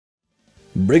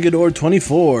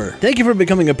Brigador24, thank you for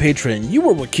becoming a patron. You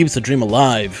are what keeps the dream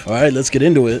alive. Alright, let's get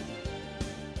into it.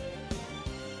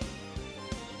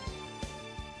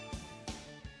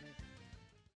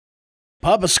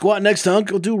 Pop a squat next to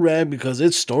Uncle Do-Rag because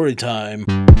it's story time.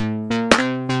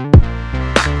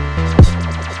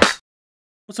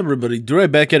 What's up everybody,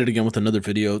 Do-Rag back at it again with another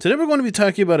video. Today we're going to be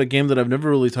talking about a game that I've never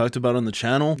really talked about on the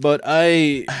channel, but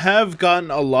I have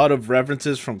gotten a lot of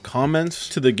references from comments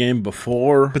to the game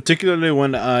before, particularly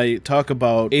when I talk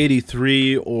about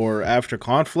 83 or After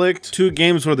Conflict, two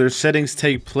games where their settings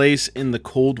take place in the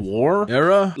Cold War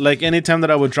era. Like anytime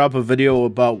that I would drop a video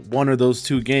about one of those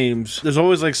two games, there's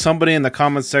always like somebody in the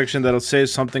comment section that'll say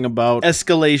something about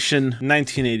Escalation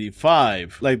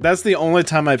 1985. Like that's the only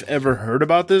time I've ever heard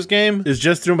about this game, is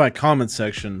just through my comment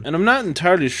section, and I'm not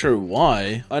entirely sure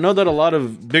why. I know that a lot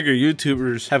of bigger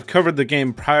YouTubers have covered the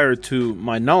game prior to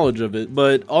my knowledge of it,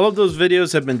 but all of those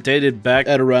videos have been dated back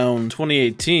at around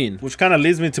 2018, which kind of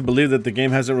leads me to believe that the game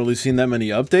hasn't really seen that many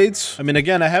updates. I mean,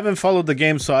 again, I haven't followed the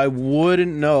game, so I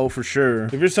wouldn't know for sure.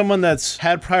 If you're someone that's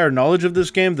had prior knowledge of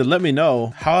this game, then let me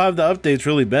know. How have the updates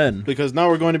really been? Because now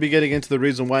we're going to be getting into the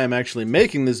reason why I'm actually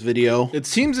making this video. It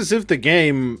seems as if the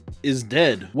game is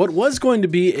dead. What was going to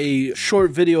be a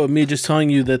short video of me just telling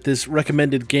you that this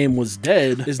recommended game was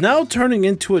dead is now turning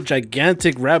into a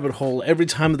gigantic rabbit hole every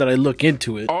time that I look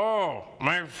into it. Oh,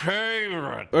 my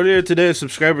favorite. Earlier today, a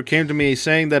subscriber came to me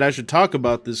saying that I should talk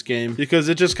about this game because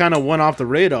it just kind of went off the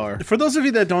radar. For those of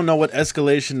you that don't know what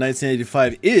Escalation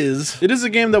 1985 is, it is a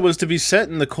game that was to be set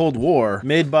in the Cold War,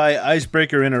 made by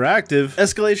Icebreaker Interactive.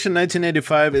 Escalation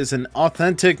 1985 is an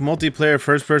authentic multiplayer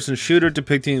first-person shooter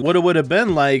depicting what it would have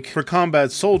been like for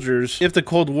combat soldiers if the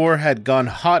Cold War had gone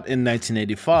hot in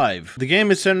 1985. The game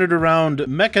is centered around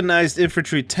mechanized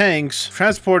infantry tanks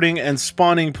transporting and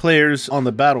spawning players on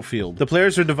the battlefield. The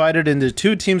players are divided into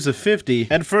two teams of 50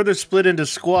 and further split into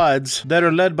squads that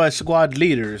are led by squad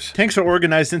leaders. Tanks are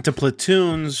organized into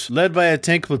platoons led by a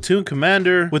tank platoon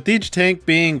commander, with each tank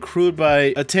being crewed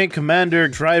by a tank commander,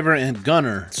 driver, and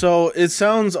gunner. So it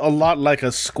sounds a lot like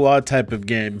a squad type of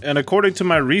game. And according to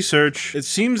my research, it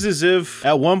seems as if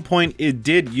at one point it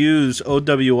did use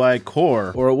OWI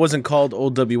Core, or it wasn't called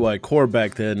OWI Core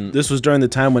back then. This was during the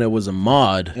time when it was a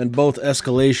mod, and both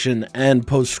Escalation and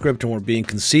Postscriptum were being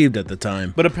conceived at the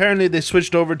time. But apparently they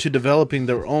switched over to developing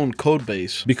their own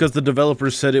codebase because the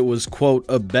developers said it was, quote,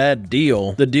 a bad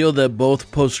deal. The deal that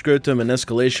both Postscriptum and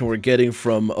Escalation were getting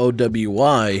from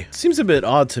OWI seems a bit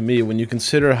odd to me when you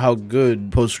consider how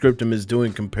good Postscriptum is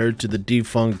doing compared to the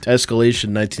defunct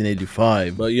Escalation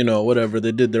 1985. But you know, whatever,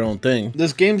 they did their own thing.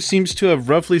 This game seems to have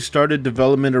roughly started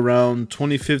development around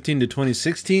 2015 to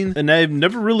 2016, and I've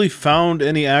never really found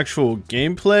any actual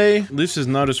gameplay. This is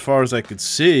not as far as I could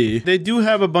see. They do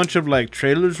have a bunch of like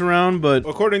trailers around, but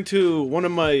according to one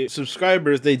of my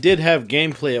subscribers, they did have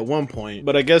gameplay at one point,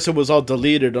 but I guess it was all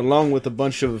deleted along with a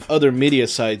bunch of other media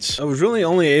sites. I was really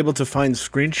only able to find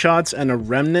screenshots and a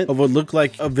remnant of what looked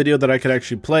like a video that I could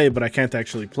actually play, but I can't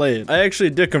actually play it. I actually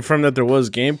did confirm that there was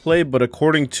gameplay, but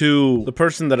according to the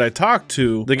person that I talked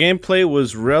to, the gameplay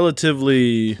was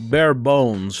relatively bare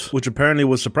bones, which apparently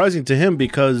was surprising to him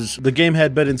because the game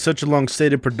had been in such a long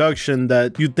state of production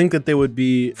that you'd think that they would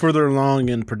be further along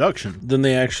in production than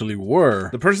they actually were.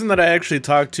 The person that I actually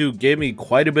talked to gave me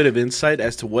quite a bit of insight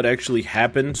as to what actually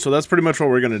happened, so that's pretty much what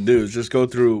we're gonna do, is just go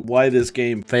through why this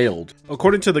game failed.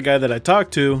 According to the guy that I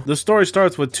talked to, the story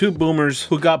starts with two boomers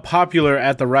who got popular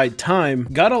at the right time,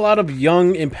 got a lot of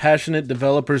young and passionate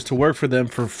developers to work for them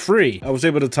for free. I was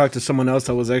able to talk to someone else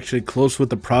that was actually close with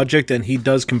the project, and he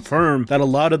does confirm that a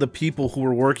lot of the people who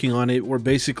were working on it were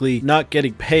basically not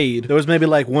getting paid. There was maybe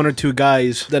like one or two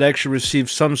guys that actually received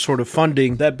some sort of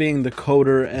funding, that being the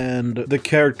coder and the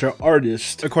character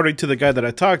artist. According to the guy that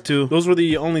I talked to, those were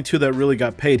the only two that really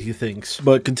got paid, he thinks.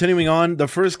 But continuing on, the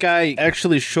first guy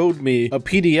actually showed me a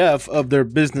PDF of their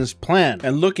business plan,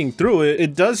 and looking through it,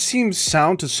 it does seem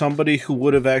sound to somebody who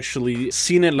would have actually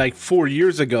seen it like 4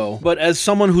 years ago. But as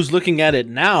someone who's looking at it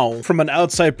now from an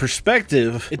outside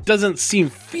perspective, it doesn't seem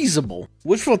feasible.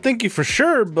 Wishful thinking for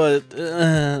sure, but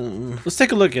let's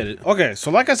take a look at it. Okay, so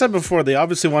like I said before, they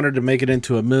obviously wanted to make it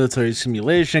into a military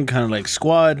simulation, kind of like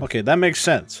Squad. Okay, that makes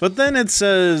sense. But then it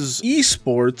says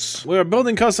esports. We are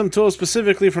building custom tools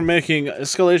specifically for making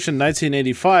Escalation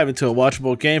 1985 into a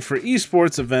watchable game for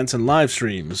esports events and live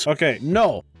streams. Okay,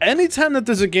 no. Anytime that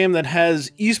there's a game that has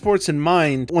esports in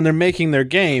mind when they're making their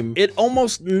game, it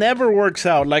almost never works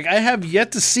out. Like, I have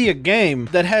yet to see a game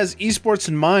that has esports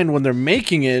in mind when they're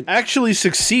making it actually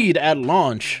succeed at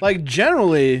launch. Like,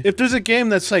 generally, if there's a game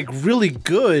that's like really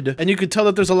good and you can tell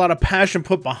that there's a lot of passion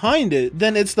put behind it,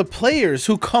 then it's the players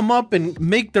who come up and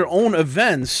make their own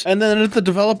events. And then if the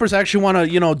developers actually want to,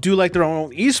 you know, do like their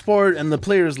own esport and the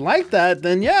players like that,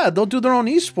 then yeah, they'll do their own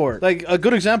esport. Like a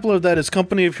good example of that is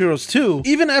Company of Heroes 2.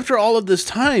 Even after all of this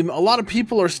time, a lot of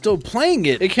people are still playing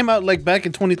it. It came out like back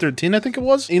in 2013, I think it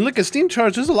was. And you look at Steam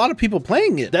charts, there's a lot of people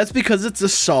playing it. That's because it's a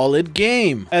solid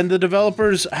game. And the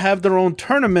developers have their own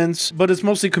tournaments, but it's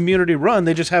mostly community run.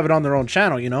 They just have it on their own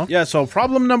channel, you know? Yeah, so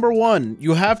problem number one,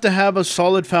 you have to have a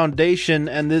solid foundation,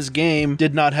 and this game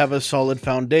did not have a solid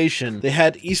foundation. They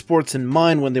had esports in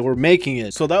mind when they were making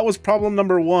it. So that was problem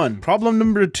number one. Problem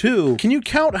number two, can you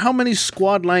count how many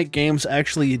squad-like games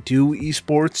actually do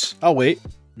esports? Oh, wait.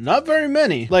 Not very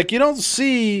many. Like, you don't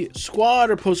see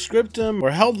Squad or Postscriptum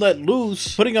or Held Let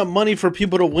Loose putting up money for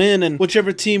people to win, and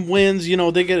whichever team wins, you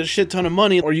know, they get a shit ton of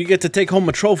money, or you get to take home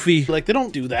a trophy. Like, they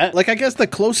don't do that. Like, I guess the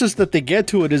closest that they get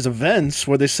to it is events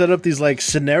where they set up these, like,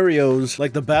 scenarios,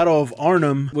 like the Battle of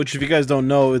Arnhem, which, if you guys don't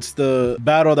know, it's the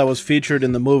battle that was featured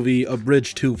in the movie A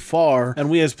Bridge Too Far, and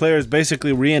we as players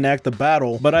basically reenact the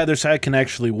battle, but either side can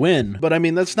actually win. But I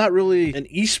mean, that's not really an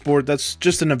esport, that's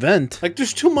just an event. Like,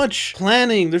 there's too much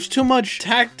planning, there's too much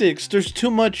tactics, there's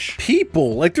too much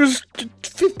people. Like, there's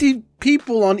 50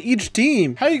 people on each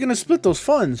team. How are you gonna split those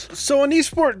funds? So an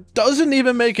esport doesn't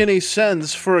even make any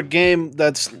sense for a game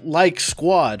that's like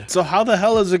Squad. So how the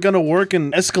hell is it gonna work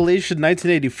in Escalation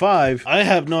 1985? I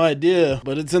have no idea,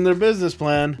 but it's in their business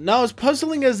plan. Now, as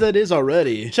puzzling as that is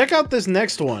already, check out this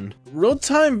next one.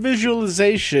 Real-time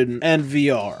visualization and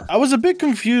VR. I was a bit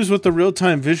confused with the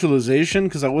real-time visualization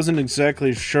because I wasn't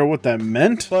exactly sure what that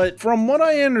meant, but from what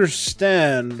I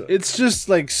understand, it's just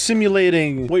like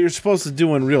simulating what you're supposed to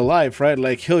do in real life, right?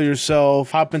 Like heal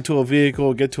yourself, hop into a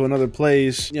vehicle, get to another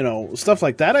place, you know, stuff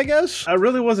like that, I guess? I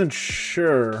really wasn't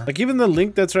sure. Like, even the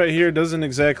link that's right here doesn't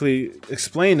exactly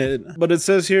explain it, but it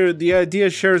says here, the idea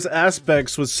shares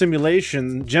aspects with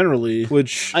simulation generally,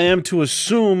 which I am to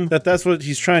assume that that's what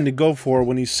he's trying to go for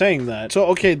when he's saying that. So,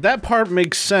 okay, that part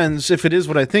makes sense if it is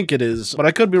what I think it is, but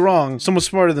I could be wrong. Someone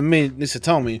smarter than me needs to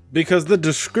tell me, because the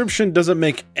description doesn't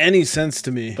make any sense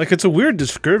to me. Like, it's a weird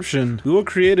description. We will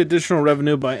create additional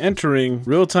revenue by entering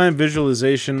real-time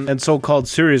visualization and so-called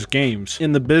serious games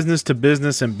in the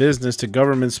business-to-business and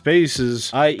business-to-government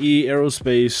spaces, i.e.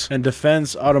 aerospace and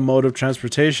defense, automotive,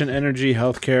 transportation, energy,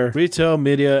 healthcare, retail,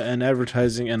 media, and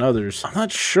advertising, and others. I'm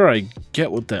not sure I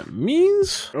get what that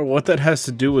means or what that has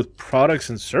to do with products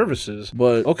and services,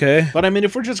 but okay. But I mean,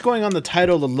 if we're just going on the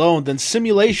title alone, then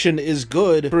simulation is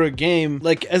good for a game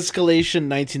like Escalation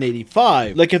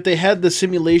 1985. Like, if they had the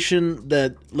simulation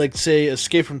that, like, say,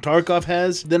 Escape from Tarkov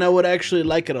has, then I would actually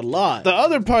like it a lot. The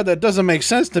other part that doesn't make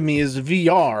sense to me is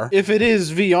VR. If it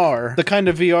is VR, the kind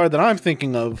of VR that I'm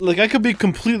thinking of, like, I could be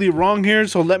completely wrong here,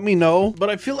 so let me know, but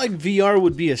I feel like VR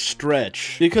would be a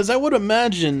stretch, because I would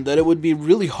imagine that it would be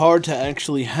really hard to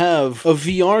actually have a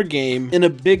VR game in a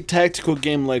big tactical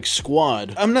game like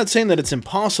Squad. I'm not saying that it's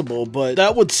impossible, but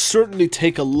that would certainly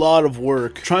take a lot of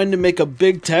work, trying to make a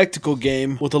big tactical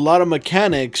game with a lot of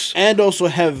mechanics and also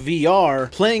have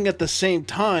VR playing at the same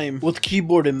time with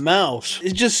keyboard and mouse.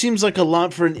 It just seems like a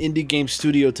lot for an indie game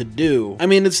studio to do. I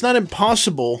mean, it's not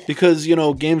impossible because, you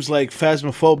know, games like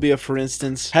Phasmophobia, for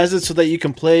instance, has it so that you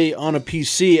can play on a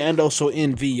PC and also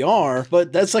in VR,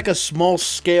 but that's like a small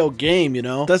scale game, you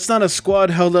know? That's not a Squad,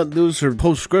 Held Let Loose, or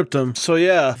Postscriptum. So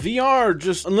yeah, VR,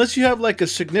 just unless you have like a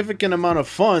significant amount of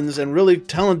funds and really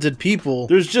talented people,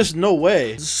 there's just no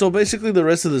way. So basically the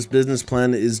rest of this business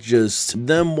plan is just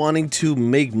them wanting to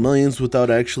make millions without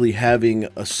actually having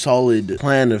a solid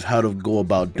plan of how to go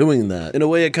about doing that. In a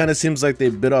way, it kind of seems like they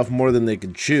bit off more than they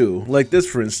could chew. Like this,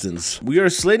 for instance. We are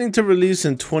slating to release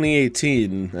in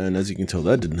 2018, and as you can tell,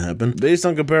 that didn't happen. Based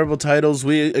on comparable titles,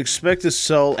 we expect to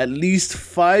sell at least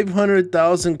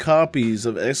 500,000 copies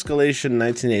of Escalation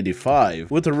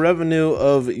 1985, with a revenue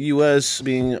of US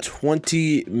being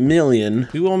 20 million.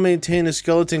 We will maintain a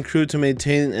skeleton crew to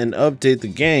maintain and update the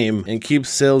game and keep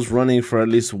sales running for at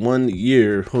least 1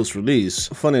 year post-release.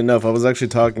 Funny enough, I was actually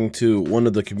talking to one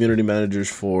of the community managers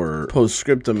for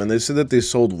Postscriptum, and they said that they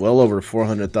sold well over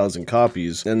 400,000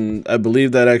 copies, and I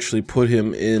believe that actually put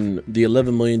him in the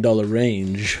 $11 million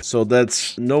range. So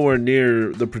that's nowhere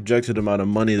near the projected amount of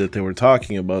money that they were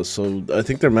talking about, so I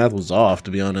think their math was off,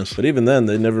 to be honest. But even then,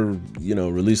 they never, you know,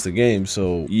 released the game,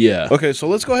 so yeah. Okay, so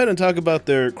let's go ahead and talk about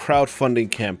their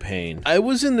crowdfunding campaign. I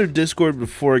was in their Discord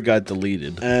before it got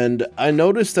deleted, and I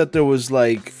noticed that there was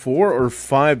like 4 or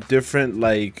 5 different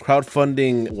like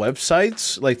crowdfunding websites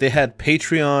sites. Like they had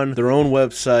Patreon, their own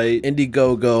website,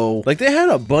 Indiegogo. Like they had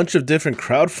a bunch of different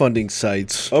crowdfunding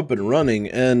sites up and running,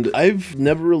 and I've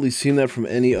never really seen that from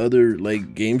any other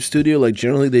like game studio. Like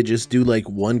generally they just do like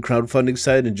one crowdfunding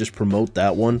site and just promote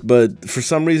that one. But for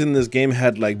some reason this game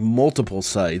had like multiple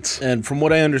sites, and from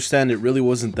what I understand it really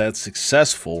wasn't that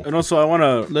successful. And also I want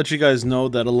to let you guys know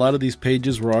that a lot of these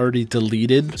pages were already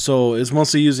deleted, so it's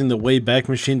mostly using the Wayback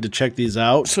Machine to check these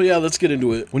out. So yeah, let's get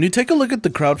into it. When you take a look at the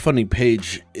crowdfunding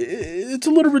page, it's a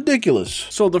little ridiculous.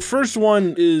 So the first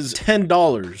one is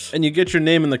 $10 and you get your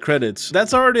name in the credits.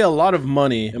 That's already a lot of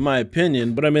money in my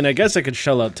opinion, but I mean I guess I could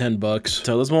shell out 10 bucks.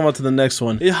 So let's move on to the next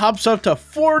one. It hops up to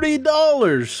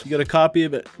 $40. You get a copy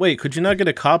of it. Wait, could you not get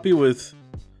a copy with...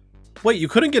 Wait, you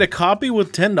couldn't get a copy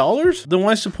with $10? Then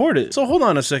why support it? So hold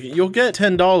on a second. You'll get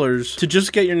 $10 to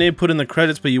just get your name put in the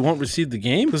credits, but you won't receive the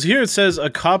game? Because here it says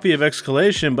a copy of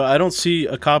Escalation, but I don't see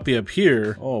a copy up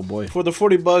here. Oh boy. For the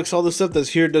 40 bucks, all the stuff that's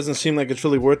here doesn't seem like it's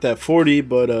really worth that 40,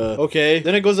 but okay.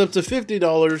 Then it goes up to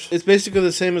 $50. It's basically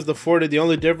the same as the 40. The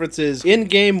only difference is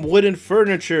in-game wooden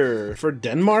furniture for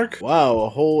Denmark. Wow, a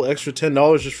whole extra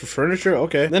 $10 just for furniture?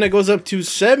 Okay. Then it goes up to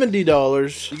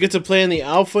 $70. You get to play in the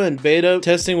alpha and beta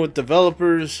testing with developers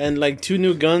and like 2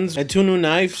 new guns and 2 new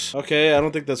knives. Okay, I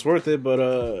don't think that's worth it,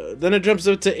 but then it jumps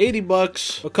up to 80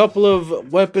 bucks. A couple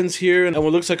of weapons here and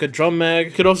what looks like a drum mag.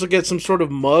 You could also get some sort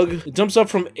of mug. It jumps up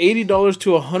from $80 to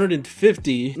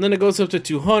 $150, and then it goes up to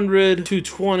 200,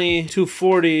 220,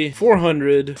 240,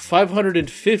 400,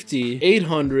 550,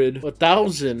 800,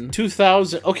 1,000,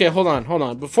 2,000. Okay, hold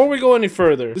on. Before we go any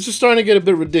further, this is starting to get a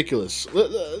bit ridiculous.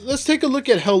 Let's take a look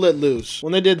at Hell Let Loose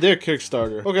when they did their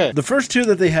Kickstarter. Okay, the first tier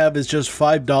that they have is just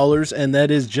 $5, and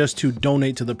that is just to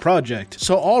donate to the project.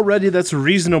 So already that's a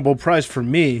reasonable price for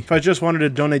me. If I just wanted to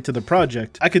donate to the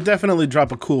project, I could definitely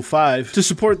drop a cool $5 to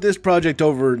support this project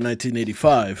over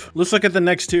 1985. Let's look at the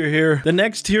next tier here. The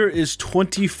next tier is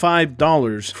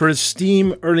 $25 for a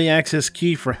Steam Early Access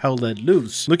key for Hell Let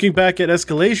Loose. Looking back at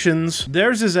Escalations,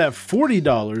 theirs is at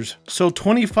 $40, so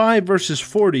 25 versus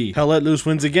 40. Hell Let Loose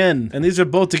wins again, and these are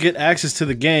both to get access to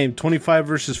the game. 25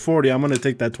 versus 40. I'm gonna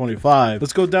take that 25.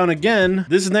 Let's go down again.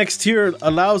 This next tier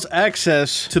allows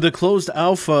access to the closed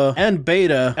alpha and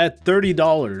beta at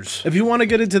 $30. If you want to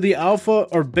get into the alpha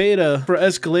or beta for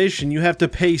Escalation, you have to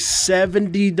pay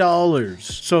 $70.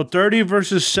 So 30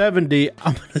 versus 70,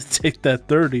 I'm gonna take that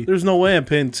 30. There's no way I'm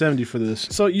paying 70 for this.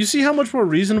 So you see how much more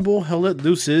reasonable Hell Let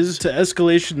Loose is to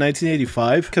Escalation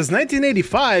 1985? Because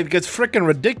 1985 gets freaking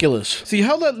ridiculous. See,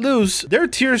 Hell Let Loose, their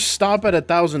tiers stop at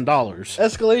 $1,000.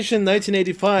 Escalation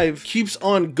 1985 keeps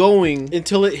on going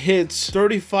until it hits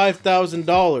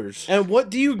 $35,000. And what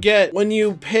do you get when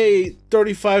you pay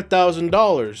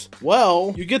 $35,000?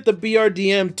 Well, you get the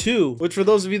BRDM 2, which for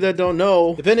those of you that don't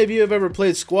know, if any of you have ever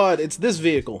played Squad, it's this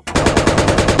vehicle.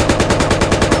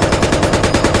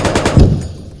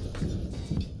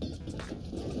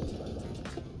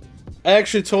 I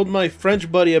actually told my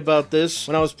French buddy about this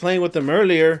when I was playing with him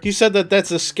earlier. He said that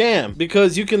that's a scam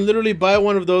because you can literally buy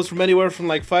one of those from anywhere from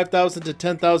like $5,000 to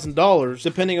 $10,000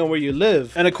 depending on where you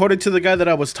live. And according to the guy that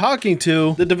I was talking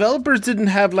to, the developers didn't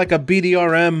have like a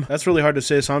BDRM, that's really hard to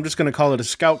say, so I'm just gonna call it a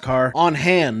scout car, on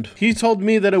hand. He told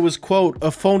me that it was, quote, a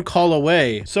phone call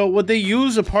away. So would they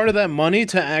use a part of that money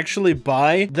to actually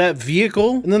buy that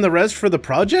vehicle and then the rest for the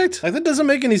project? Like, that doesn't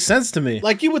make any sense to me.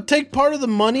 Like, you would take part of the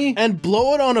money and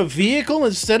blow it on a vehicle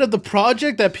instead of the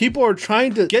project that people are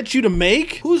trying to get you to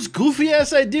make? Whose goofy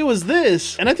ass idea was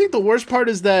this? And I think the worst part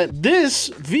is that this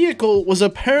vehicle was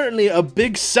apparently a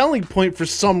big selling point for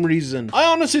some reason. I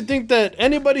honestly think that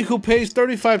anybody who pays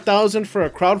 $35,000 for a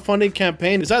crowdfunding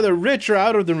campaign is either rich or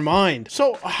out of their mind.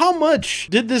 So how much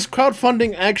did this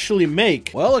crowdfunding actually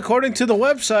make? Well, according to the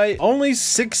website, only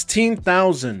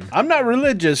 $16,000. I'm not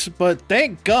religious, but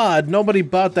thank God nobody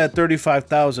bought that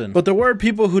 $35,000. But there were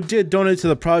people who did donate to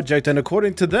the project, and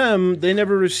according to them, they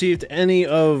never received any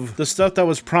of the stuff that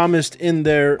was promised in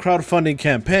their crowdfunding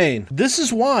campaign. This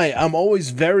is why I'm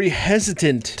always very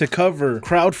hesitant to cover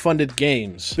crowdfunded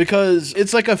games, because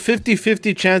it's like a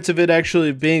 50-50 chance of it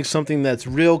actually being something that's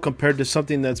real compared to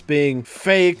something that's being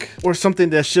fake or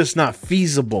something that's just not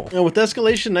feasible. And with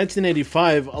Escalation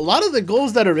 1985, a lot of the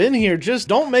goals that are in here just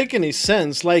don't make any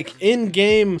sense. Like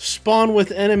in-game spawn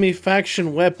with enemy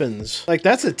faction weapons. Like,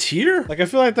 that's a tier? Like, I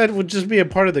feel like that would just be a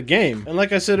part of the game. And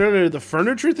like I said earlier, the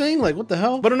furniture thing, like what the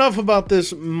hell? But enough about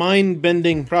this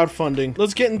mind-bending crowdfunding.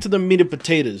 Let's get into the meat and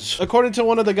potatoes. According to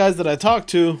one of the guys that I talked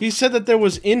to, he said that there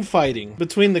was infighting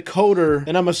between the coder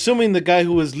and I'm assuming the guy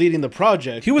who was leading the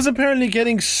project. He was apparently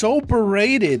getting so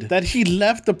berated that he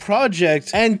left the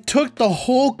project and took the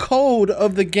whole code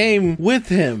of the game with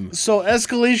him. So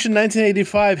Escalation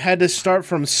 1985 had to start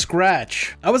from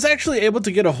scratch. I was actually able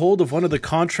to get a hold of one of the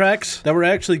contracts that were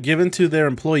actually given to their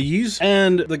employees,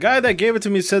 and the guy that gave it to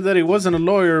me said that he wasn't a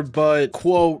lawyer, but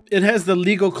quote, it has the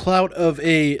legal clout of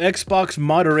a Xbox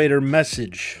moderator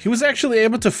message. He was actually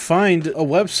able to find a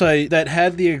website that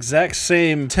had the exact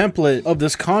same template of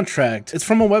this contract. It's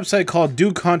from a website called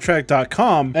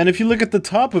docontract.com, and if you look at the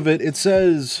top of it, it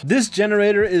says, this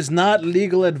generator is not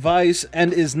legal advice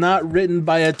and is not written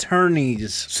by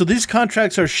attorneys. So these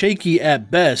contracts are shaky at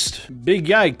best. Big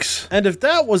yikes. And if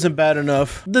that wasn't bad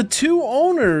enough, the two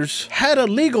owners had a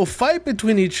legal fight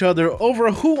between each other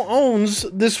over who owns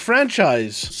this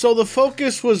franchise. So the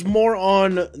focus was more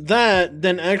on that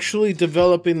than actually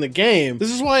developing the game.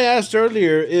 This is why I asked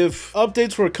earlier if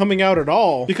updates were coming out at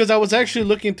all, because I was actually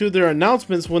looking through their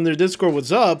announcements when their Discord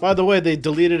was up. By the way, they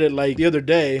deleted it like the other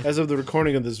day as of the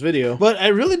recording of this video, but I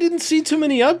really didn't see too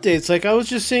many updates. Like I was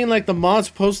just seeing like the mods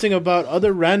posting about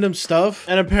other random stuff,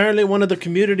 and apparently one of the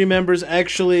community members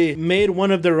actually made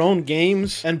one of their own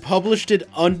games and published it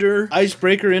under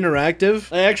Icebreaker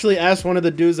Interactive. I actually asked one of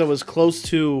the dudes that was close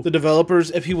to the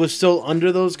developers if he was still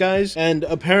under those guys, and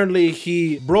apparently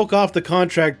he broke off the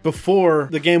contract before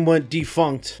the game went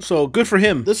defunct. So good for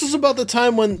him. This was about the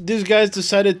time when these guys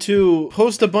decided to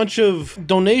post a bunch of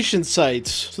donation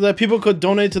sites so that people could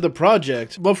donate to the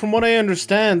project. But from what I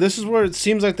understand, this is where it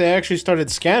seems like they actually started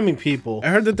scamming people. I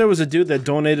heard that there was a dude that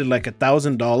donated like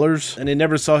 $1,000 and he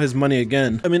never saw his money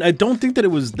again. I mean, I don't think that it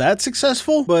was that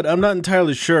successful, but I'm not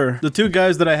entirely sure. The two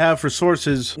guys that I have for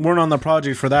sources weren't on the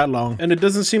project for that long, and it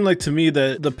doesn't seem like to me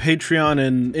that the Patreon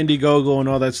and Indiegogo and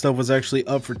all that stuff was actually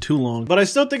up for too long. But I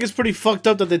still think it's pretty fucked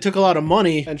up that they took a lot of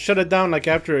money and shut it down like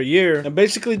after a year and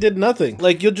basically did nothing.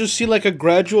 Like you'll just see like a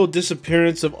gradual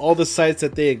disappearance of all the sites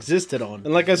that they existed on.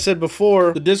 And like I said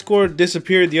before, the Discord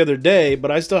disappeared the other day,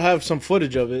 but I still have some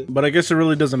footage of it. But I guess it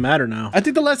really doesn't matter now. I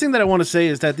think the last thing that I want to say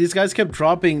is that these guys kept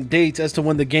dropping dates as to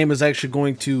when the game is actually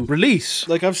going to release.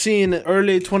 Like I've seen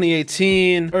early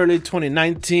 2018, early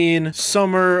 2019,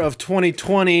 summer of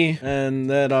 2020, and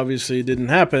that obviously didn't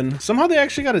happen. Somehow they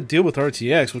actually got a deal with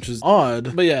RTX, which is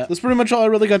odd. But yeah, that's pretty much all I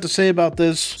really got to say about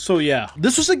this. So yeah,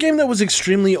 this was a game that was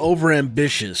extremely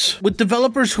overambitious, with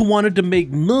developers who wanted to make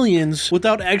millions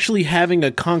without actually having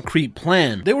a concrete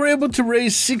plan. They were able to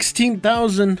raise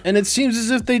 16,000, and it seems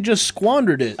as if they just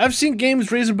squandered it. I've seen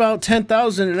games raise about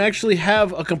 10,000 and actually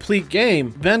have a complete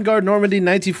game. Vanguard Normandy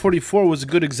 1944 was a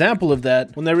good example of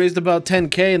that, when they raised about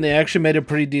 10K and they actually made a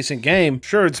pretty decent game.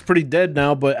 Sure, it's pretty dead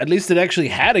now, but at least it actually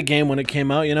had a game when it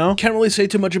came out, you know? Can't really say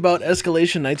too much about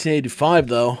Escalation 1985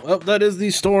 though. Well, that is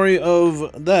the story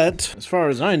of that, as far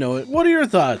as I know it. What are your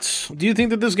thoughts? Do you think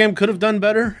that this game could have done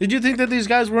better? Did you think that these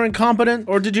guys were incompetent?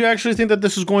 Or did you actually think that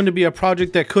this was going to be a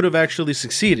project that could have actually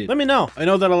succeeded? Let me know. I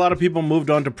know that a lot of people moved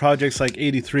on to projects like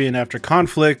 83 and After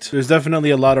Conflict. There's definitely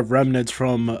a lot of remnants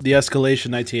from the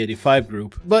Escalation 1985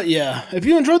 group. But yeah, if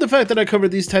you enjoyed the fact that I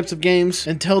covered these types of games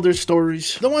and tell their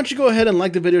stories, then why don't you go ahead and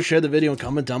like the video, share the video, and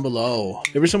comment down below.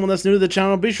 If you're someone that's new to the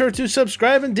channel, be sure to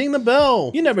subscribe and ding the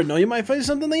bell. You never know, you might find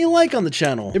something that you like on the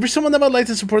channel. If you're someone that would like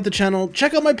to support the channel,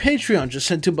 check out my Patreon. Just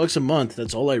send $2 a month.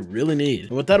 That's all I really need.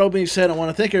 And with that all being said, I want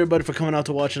to thank everybody for coming out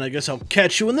to watch, and I guess I'll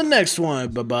catch you in the next one.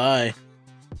 Bye-bye.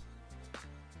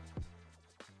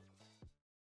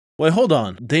 Wait, hold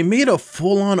on. They made a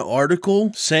full-on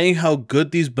article saying how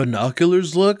good these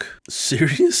binoculars look?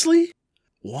 Seriously?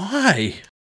 Why?